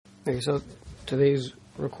Okay, so today's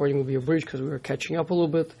recording will be abridged because we were catching up a little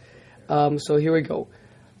bit. So here we go.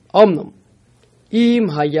 Omnam. Im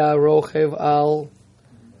haya rochev al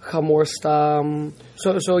chamor stam.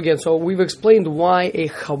 So again, so we've explained why a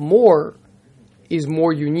chamor is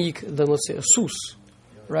more unique than, let's say, a sus,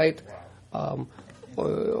 right? Or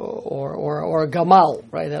a gamal,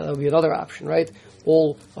 right? That would be another option, right?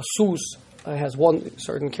 A sus has one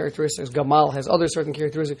certain characteristics, gamal has other certain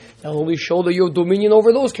characteristics. That only show that you have dominion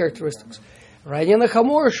over those characteristics. Right? And the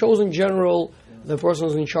chamor shows in general the person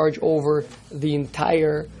who's in charge over the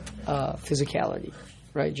entire physicality,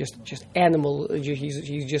 right? Just animal.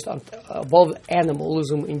 He's just above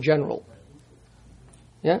animalism in general.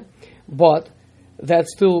 Yeah, but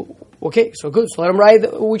that's still okay. So good. So let him ride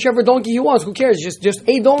whichever donkey he wants. Who cares? Just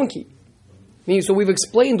a donkey. So we've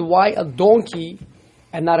explained why a donkey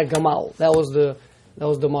and not a gamal. That was the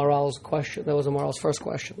Maral's question. That was the Maral's first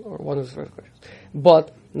question, or one of his first questions.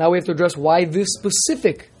 But now we have to address why this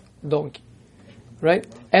specific donkey, right?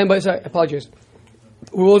 And I apologize.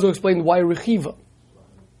 We also explained why rechiva.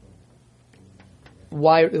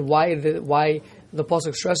 Why the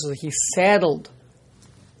pasuk stresses that he saddled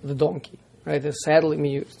the donkey, right? The saddle,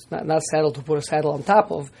 it's not saddle to put a saddle on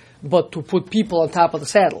top of, but to put people on top of the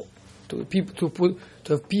saddle. To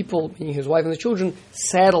have people, meaning his wife and the children,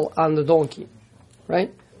 saddle on the donkey,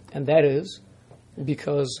 right? And that is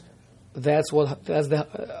because that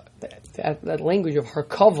language of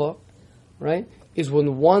harkava, right, is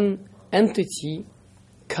when one entity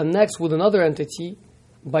connects with another entity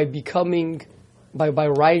by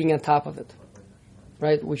riding on top of it,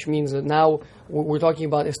 right? Which means that now we're talking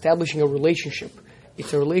about establishing a relationship.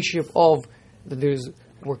 It's a relationship of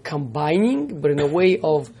we're combining, but in a way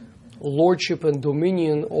of lordship and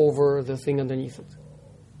dominion over the thing underneath it.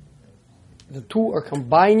 The two are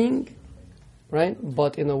combining, right?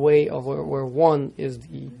 But in a way of where one is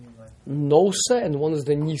the nosa and one is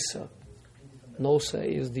the nisa. Nosa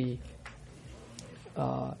is the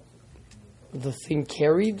thing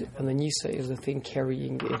carried, and the nisa is the thing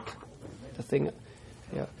carrying it. The thing,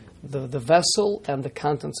 yeah, the vessel and the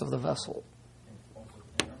contents of the vessel.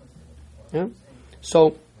 Yeah.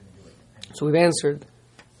 So we've answered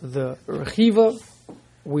the rechiva.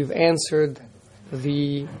 We've answered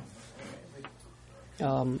the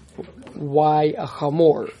why a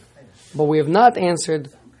chamor, but we have not answered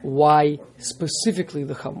why specifically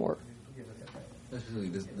the chamor. Specifically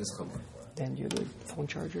this chamor. Dan, do you have the phone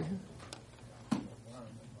charger here?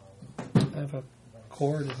 I have a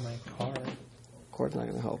cord in my car. Cord's not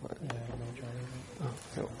going to help. Right? Yeah,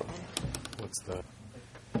 I don't know. What's the?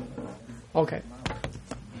 Okay.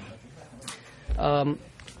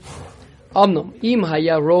 Amnom im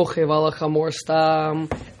haya rochev al chamor stam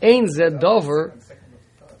ein ze dover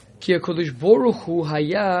ki HaKadosh Baruch Hu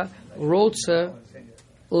haya rotze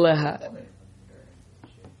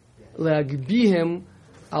leagbihem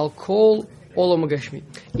al kol olam hagashmi.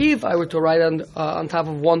 If I were to ride on top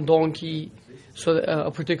of one donkey, so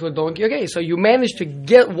a particular donkey, okay, so you managed to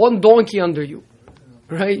get one donkey under you,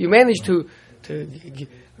 right? You managed to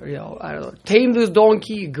I don't know, tame this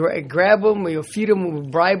donkey, grab him, feed him,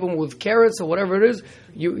 bribe him with carrots or whatever it is.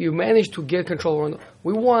 You manage to get control over him.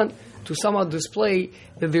 We want to somehow display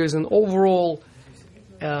that there's an overall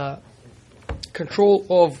control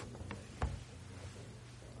of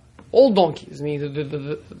all donkeys. I mean,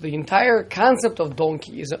 the entire concept of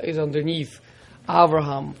donkey is underneath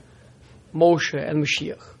Abraham, Moshe, and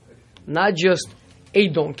Mashiach, not just a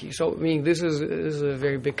donkey. So, I mean, this is a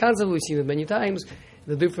very big concept. We've seen it many times.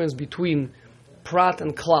 The difference between prat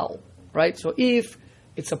and klal, right? So if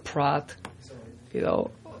it's a prat,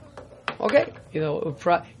 okay,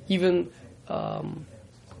 prat, even,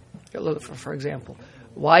 for example,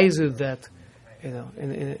 why is it that,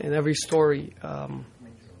 in every story,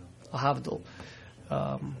 Havdil,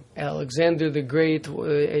 Alexander the Great,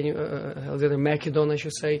 Alexander Macedon, I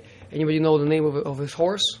should say, anybody know the name of his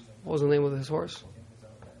horse? What was the name of his horse?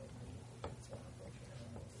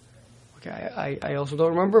 Okay, I also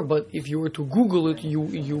don't remember, but if you were to Google it,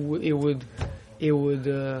 it would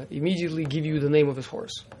immediately give you the name of his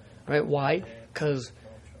horse, right? Why? Because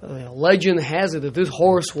legend has it that this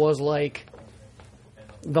horse was like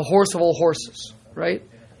the horse of all horses, right?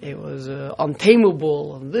 It was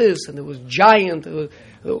untamable and this, and it was giant.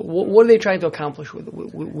 What are they trying to accomplish with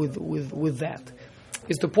that?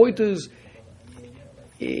 The point is,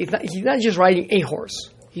 he's not just riding a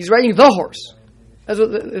horse; he's riding the horse. It's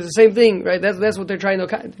the same thing, right? That's what they're trying to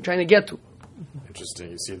get to.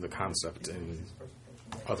 Interesting. You see the concept in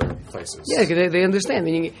other places. Yeah, they understand.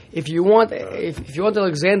 Meaning, if you want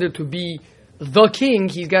Alexander to be the king,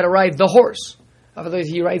 he's got to ride the horse. Otherwise,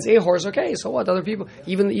 he rides a horse. Okay, so what? Other people,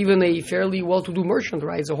 even a fairly well-to-do merchant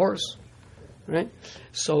rides a horse, right?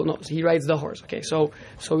 So no, he rides the horse. Okay, so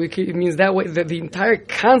it means that way that the entire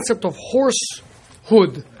concept of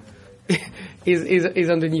horsehood is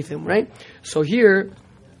underneath him, right? So here,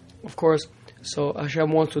 of course, so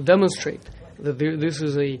Hashem wants to demonstrate that this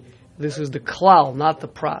is the klal, not the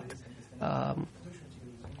prat.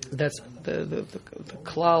 That's the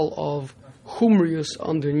klal of humrius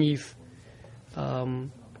underneath Moshe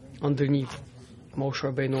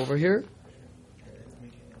Rabbeinu over here.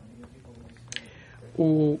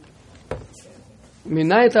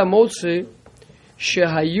 Minayat amotzi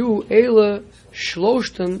shehayu ela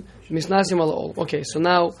shloshten misnasim alol. Okay, so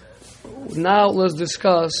now let's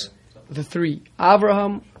discuss the three: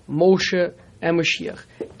 Abraham, Moshe, and Mashiach.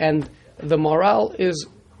 And the morale is,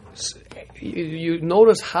 you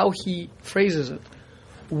notice how he phrases it.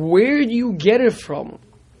 Where do you get it from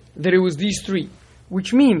that it was these three?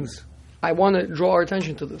 Which means, I want to draw our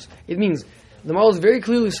attention to this. It means, the morale is very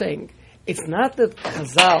clearly saying, it's not that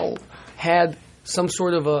Chazal had some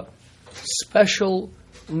sort of a special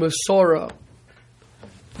Masorah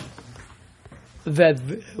that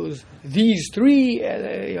it was these three,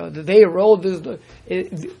 they wrote this.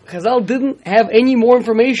 Chazal didn't have any more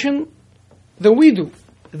information than we do.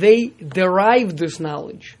 They derived this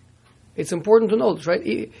knowledge. It's important to notice,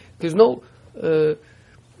 right? There's no.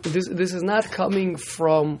 This is not coming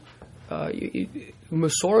from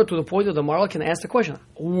Masorah to the point that the Maral can ask the question: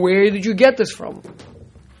 where did you get this from?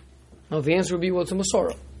 Now the answer would be, well, it's a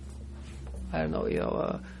Masorah. I don't know.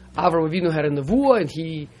 Avraham Avinu had a nevuah, and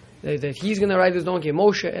that he's going to ride this donkey,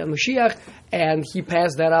 Moshe and Mashiach, and he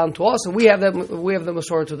passed that on to us, and we have that. We have the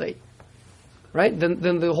Masorah today, right?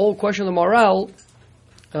 Then the whole question of the Maral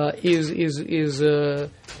is a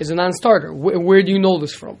non-starter. Where do you know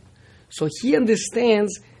this from? So he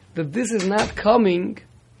understands that this is not coming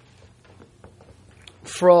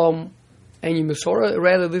from any Masorah,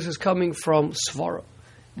 rather this is coming from Svara,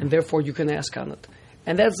 and therefore you can ask on it.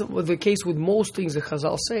 And that's the case with most things that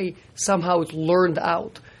Chazal say. Somehow it's learned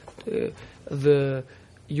out. Using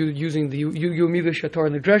the Yomida Shator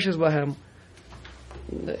and the Dreshes Bahem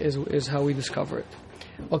is how we discover it.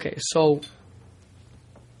 Okay, so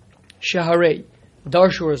Shaharei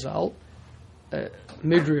Darshu Razal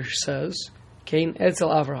Midrash says, Kain Etzel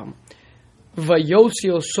Avraham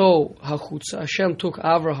Vayotzio so hachutz. Hashem took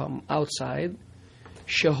Avraham outside.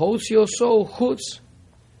 Shehotzio so chutz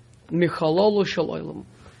michalolo shel olam.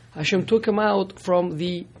 Hashem took him out from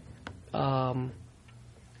the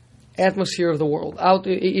atmosphere of the world, out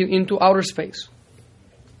into outer space,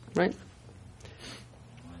 right?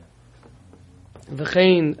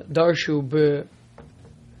 V'chein darshu be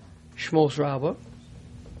Shmos Rabbah,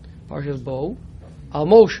 Parshas Bo, al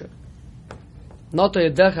Moshe, Nota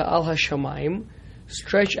yedecha al hashamayim,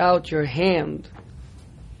 stretch out your hand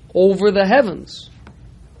over the heavens.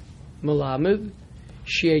 Melamed,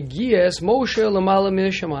 she'agias Moshe lemala min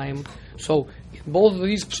hashamayim. So, in both of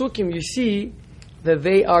these psukim, you see that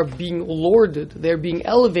they are being lorded, they're being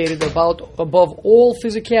elevated above all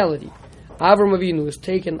physicality. Avram Avinu is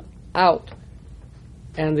taken out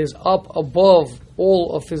and is up above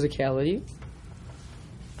all of physicality.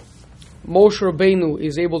 Moshe Rabbeinu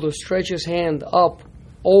is able to stretch his hand up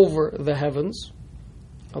over the heavens,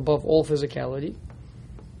 above all physicality.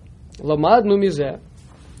 Lamadnu mizeh.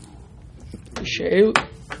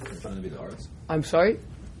 I'm sorry?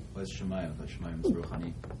 What's Shemayim? Shemayim is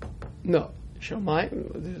Ruchani. No.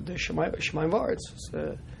 Shemayim, the Shemayim V'aretz. It's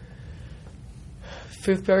the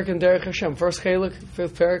fifth parak in Derech Hashem. First chelik,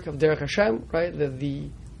 fifth parak of Derech Hashem, right? That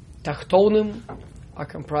the Tachtonim are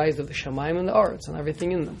comprised of the Shemayim and the Aretz and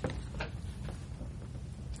everything in them.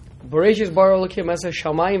 Bereshis bara Elokim es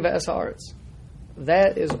Shemayim ve'es Aretz.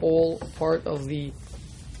 That is all part of the.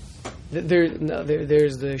 There's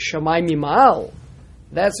the Shemayim Mima'al.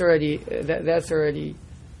 That's already. That's already.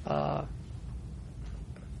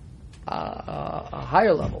 A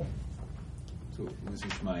higher level. So when we say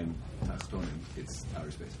Shemayim Tachtonim, it's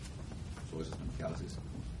outer space. So what's this one? Galaxies?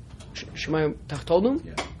 Shemayim Tachtonim?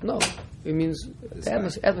 Yeah. No, it means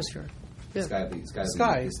the atmosphere. Yeah.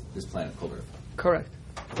 Sky. This planet called Earth. Correct.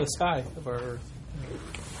 The sky of our Earth.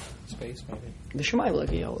 Space, maybe. The Shemayim,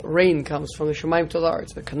 like, rain comes from the Shemayim to the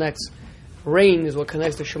arts. It connects. Rain is what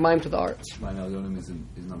connects the Shemayim to the arts. Shemayim Elyonim is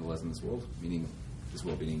nonetheless in this world, meaning this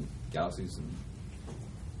world meaning galaxies and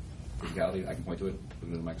physicality. I can point to it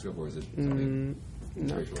with a microscope, or is it something in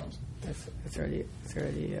spiritual realms? It's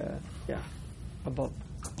already above.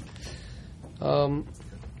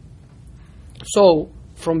 So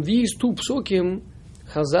from these two psukim,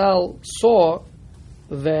 Chazal saw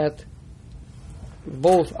that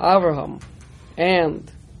both Avraham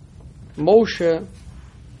and Moshe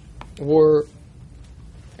were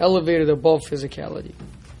elevated above physicality.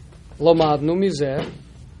 Lamadnu mizeh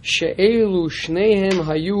she'elu shnehem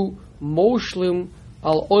hayu moshlim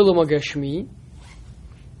al olam hagashmi.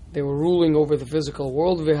 They were ruling over the physical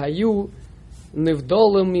world. Vehayu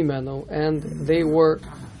nivdolim mimeno, and they were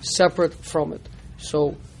separate from it.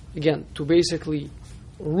 So again, to basically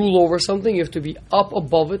rule over something, you have to be up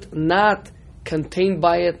above it, not contained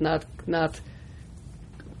by it, not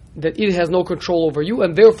that it has no control over you,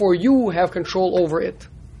 and therefore you have control over it.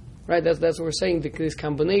 Right? That's what we're saying. This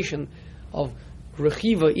combination of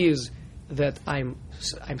rechiva is that I'm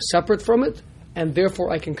separate from it, and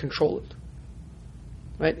therefore I can control it.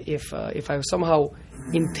 Right? If I was somehow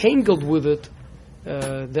entangled with it,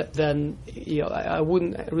 then I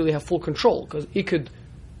wouldn't really have full control, because it could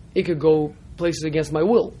go places against my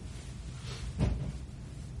will,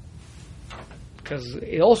 because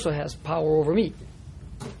it also has power over me,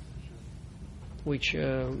 which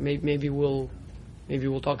maybe we'll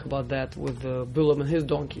talk about that with Bilam and his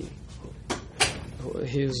donkey,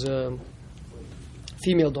 his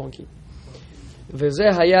female donkey.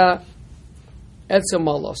 V'zeh haya etzem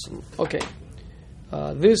malasim. Okay,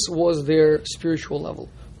 this was their spiritual level.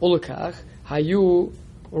 Ulekach hayu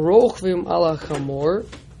rochvim ala chamor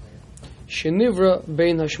shenivra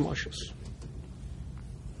bein hashmashos.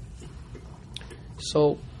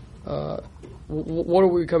 So, what are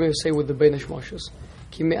we coming to say with the bein hashmashos?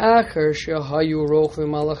 Ki me'acher shehayu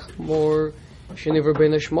rochvim ala chamor shenivra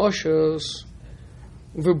bein hashmashos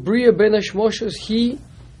v'briya bein hashmashos hi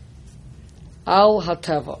al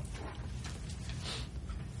hateva.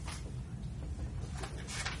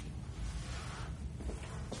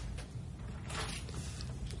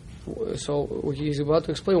 So he's about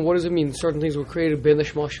to explain what does it mean certain things were created ben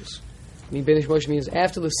hashmashos. I mean, ben hashmashos means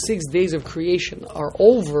after the 6 days of creation are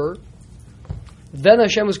over, then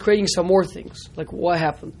Hashem is creating some more things. Like what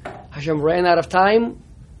happened? Hashem ran out of time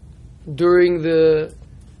during the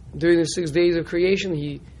 6 days of creation.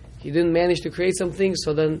 He didn't manage to create some things,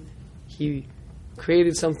 so then he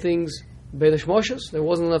created some things ben hashmashos. There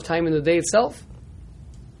wasn't enough time in the day itself.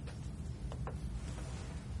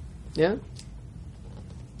 Yeah?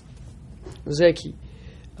 Zeki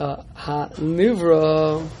ha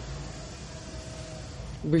nivra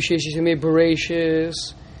b'sheish yemei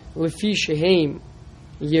bereishis lefi shehem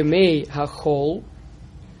yemei hachol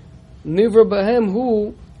nivra b'hem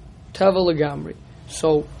hu tava legamri.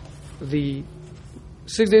 So the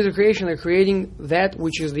 6 days of creation are creating that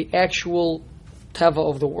which is the actual tava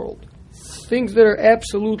of the world. Things that are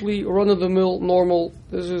absolutely run-of-the-mill, normal.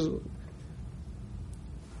 This is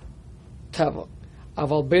tava.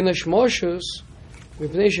 Aval ben hashmashos,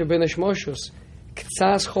 mipnei sheben hashmashos,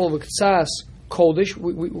 k'tzas chol v'k'tzas kodesh.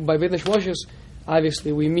 By ben hashmashos,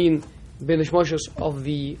 obviously we mean ben hashmashos of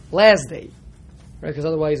the last day, right? Because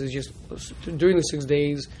otherwise it's just during the 6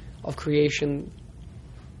 days of creation.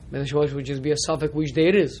 Ben hashmashos would just be a suffix which day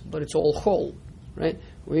it is, but it's all chol, right?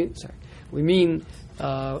 We mean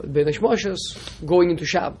ben hashmashos going into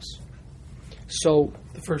Shabbos. So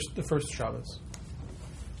the first Shabbos.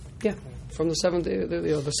 Yeah. From the seventh day,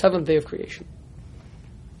 the seventh day of creation,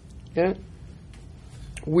 yeah,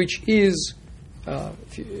 which is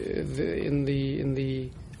in the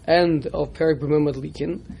end of Perek B'Mimad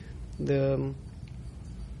Likin.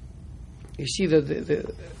 You see that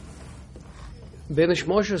the Ben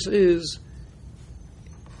Hashmashos is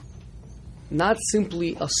not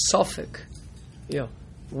simply a suffix.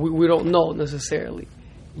 We don't know necessarily,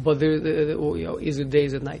 but there is it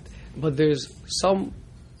days and night. But there's some.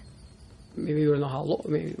 Maybe we don't know how long.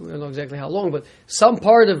 Maybe we don't know exactly how long, but some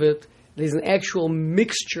part of it there's an actual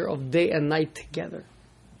mixture of day and night together,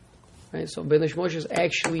 right? So Ben Hashmashos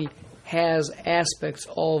actually has aspects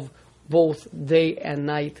of both day and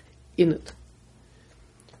night in it.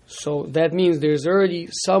 So that means there's already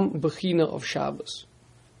some bechina of Shabbos.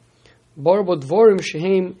 Bar bodvorim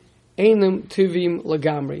shehem einem tivim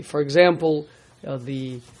lagamri. For example,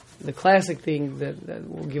 the classic thing that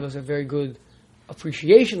will give us a very good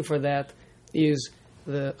appreciation for that is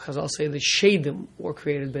the Chazal say the Shadim were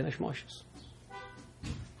created ben hashmashos.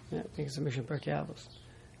 Yeah, I think it's the Mishnah Perkei Avos.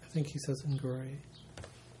 I think he says in Gray.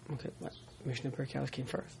 Okay, well, Mishnah Perkei Avos came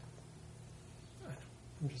first.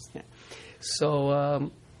 I'm just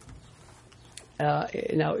So now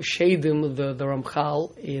Shadim, the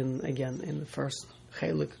Ramchal in the first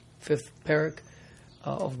Chelik, 5th Perek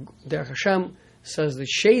of Derech Hashem says that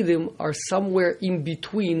Shadim are somewhere in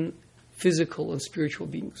between physical and spiritual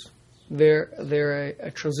beings. They're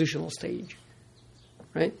a transitional stage,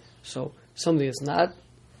 right? So something is not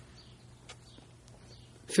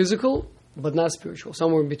physical but not spiritual,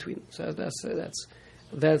 somewhere in between. So that's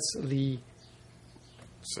the. It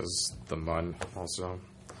says the mun also.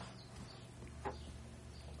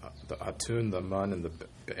 The atun, the mun, and the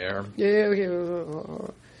bear. Okay.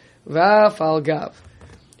 Va'af al gav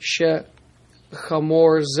she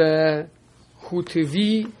chamor ze hu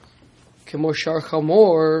tevi kemo shar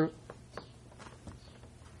chamor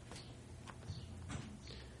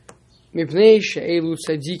mipnei she'elu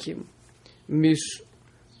tzadikim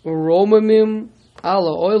misromamim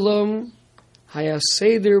ala olam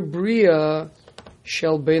hayaseder bria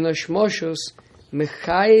shel bein hashmoshos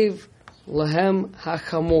mechayiv lahem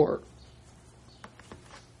hachamor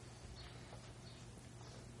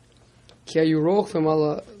ki ayurochvim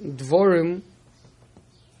ala dvorim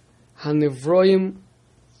hanevroim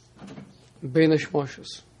bein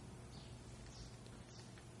hashmoshos.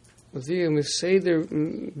 V'zeh miseder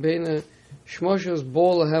bein hashmoshos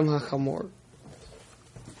bo lahem hachamor.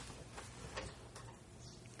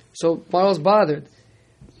 So Maharal's bothered,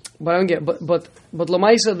 but I don't get. But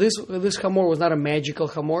Lamaisa, this chamor was not a magical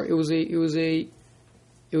chamor. It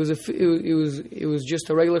was just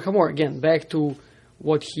a regular chamor. Again, back to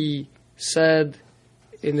what he said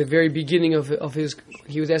in the very beginning of his.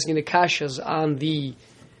 He was asking the kashas on the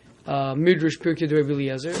Midrash Pirkei de Rabbi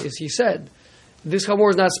Eliezer. Is he said this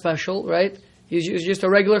chamor is not special, right? It's just a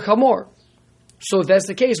regular chamor. So if that's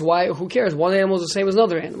the case, why? Who cares? One animal is the same as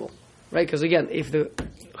another animal, right? Because again, if the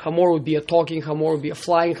chamor would be a talking chamor, would be a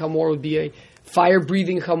flying chamor, would be a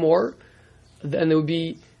fire-breathing chamor, then there would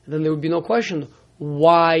be no question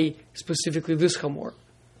why specifically this chamor,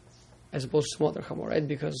 as opposed to some other chamor, right?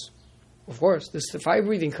 Because of course this is the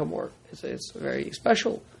fire-breathing chamor. It's very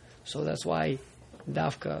special, so that's why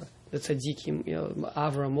Dafka, the tzaddikim,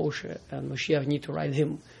 Avram, Moshe, and Mashiach need to ride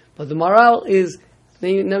him. But the Maharal is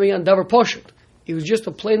naming on davar poshet. It was just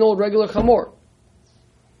a plain old regular chamor.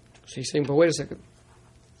 So he's saying, but wait a second.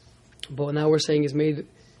 But now we're saying it's made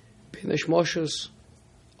bein hashmoshos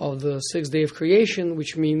of the sixth day of creation,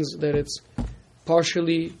 which means that it's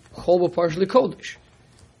partially chol, partially kodesh.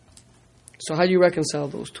 So how do you reconcile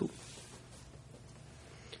those two?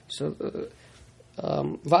 So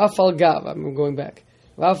va'af al gav, I'm going back.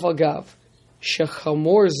 Va'af al gav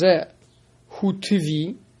shechamor zeh hu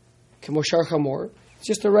tivi kemo shar chamor. It's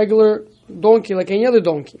just a regular donkey like any other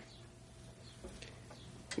donkey.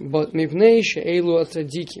 But mipnei she'elu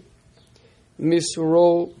atzadikim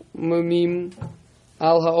misro mamim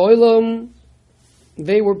al ha'olam,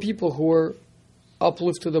 they were people who were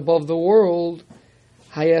uplifted above the world.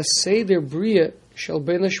 Hayaseder bria shel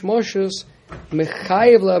bein hashmoshos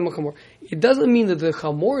mechayev lahem chamor. It doesn't mean that the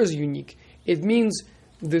chamor is unique. It means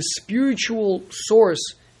the spiritual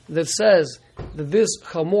source that says that this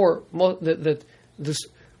chamor, that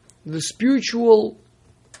the spiritual,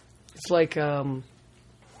 it's like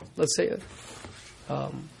let's say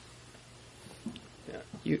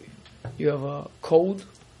you have a code,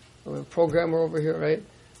 or a programmer over here, right?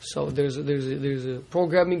 So there's a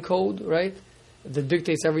programming code, right, that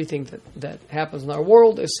dictates everything that happens in our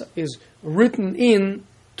world is written in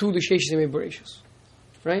to the Sheshes Yemei Bereshis,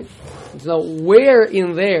 right? Now, where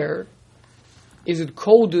in there is it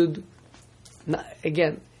coded?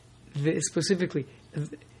 Again, specifically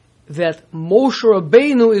that Moshe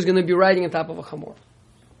Rabbeinu is going to be riding on top of a chamor,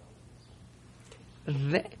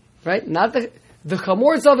 right? Not the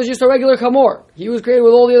chamor itself is just a regular chamor. He was created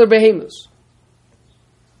with all the other behemoths.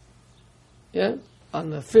 Yeah? On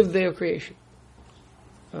the fifth day of creation.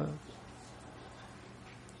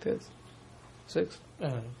 Fifth? Sixth?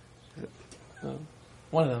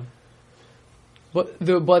 One of them.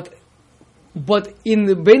 But in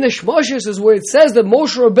the Bein Hashmoshos is where it says that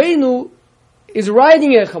Moshe Rabbeinu is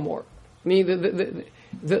riding a chamor. I mean,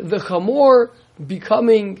 the chamor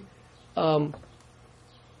becoming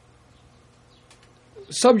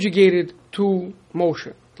subjugated to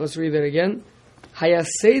Moshe. Let's read that again.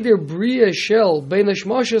 Hayaseder bria shel bein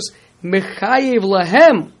hashmoshos mechayev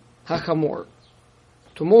lahem hachamor.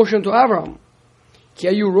 To Moshe and to Avram. Ki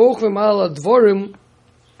ayu rochvim al advorim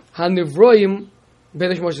hanivroim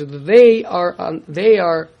bein hashmoshos. They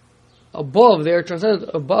are above, they are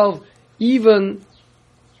transcendent above even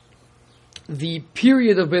the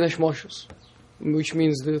period of bein hashmoshos, which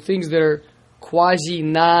means the things that are quasi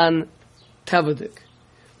non-tevadik.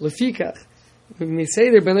 Lefikach, we say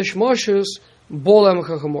there bein hashmoshos bo lahem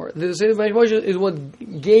hachamor. The Seder bein hashmoshos is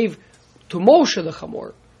what gave to Moshe the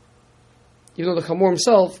chamor, even though the chamor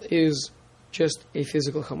himself is just a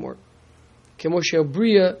physical chamor. Kemoshe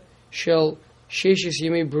abriya shel sheshes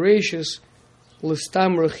yemei bereshis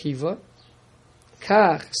l'stam rechiva,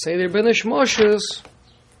 kach Seder bein hashmoshos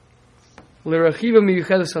l'rechiva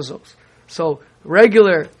miyuchedes hazos. So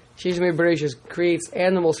regular Shishmei Bereshis creates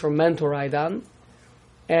animals for men to ride on,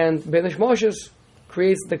 and Ben Hashmoshes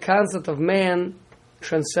creates the concept of man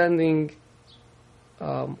transcending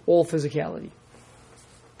all physicality.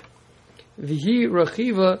 V'hi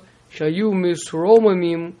rachiva shayu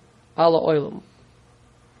misromamim ala oilam.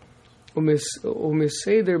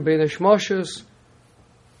 Umiseder Ben Hashmoshes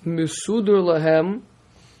misudur lahem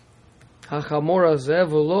hachamor hazeh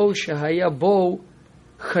v'lo shehaya bo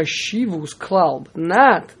chashivus klal.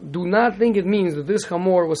 Do not think it means that this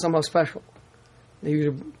chamor was somehow special. They use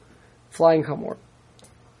a flying chamor.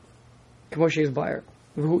 K'moshe is buyer.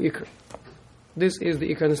 V'hu ikr. This is the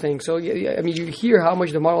ikr understanding. So, I mean, you hear how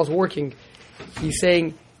much the Maral is working. He's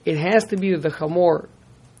saying it has to be that the chamor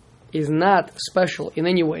is not special in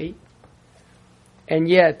any way, and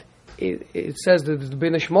yet it says that the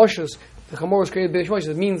Ben Hashmoshes, the chamor was created Ben Hashmoshes.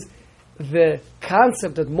 It means the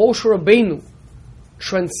concept that Moshe Rabbeinu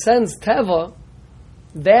transcends Teva,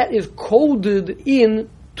 that is coded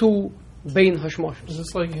into Bein Hashmoshes. Is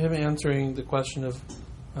this like him answering the question of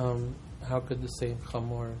how could the same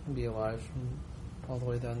Chamor be alive from all the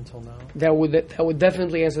way then until now? That would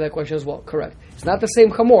definitely answer that question as well. Correct. It's not the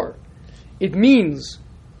same Chamor. It means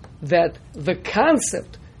that the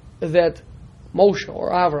concept that Moshe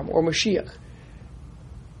or Avram or Mashiach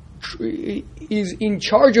is in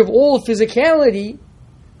charge of all physicality,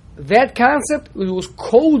 that concept was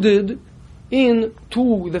coded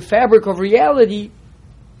into the fabric of reality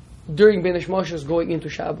during Ben Hashmoshes going into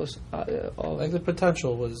Shabbos. Like the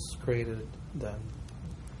potential was created then.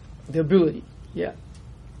 The ability, yeah.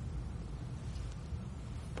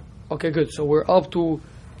 Okay, good. So we're up to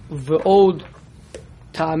V'od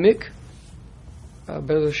Tamik.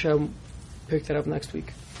 Be'ez Hashem, picked it up next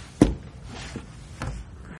week.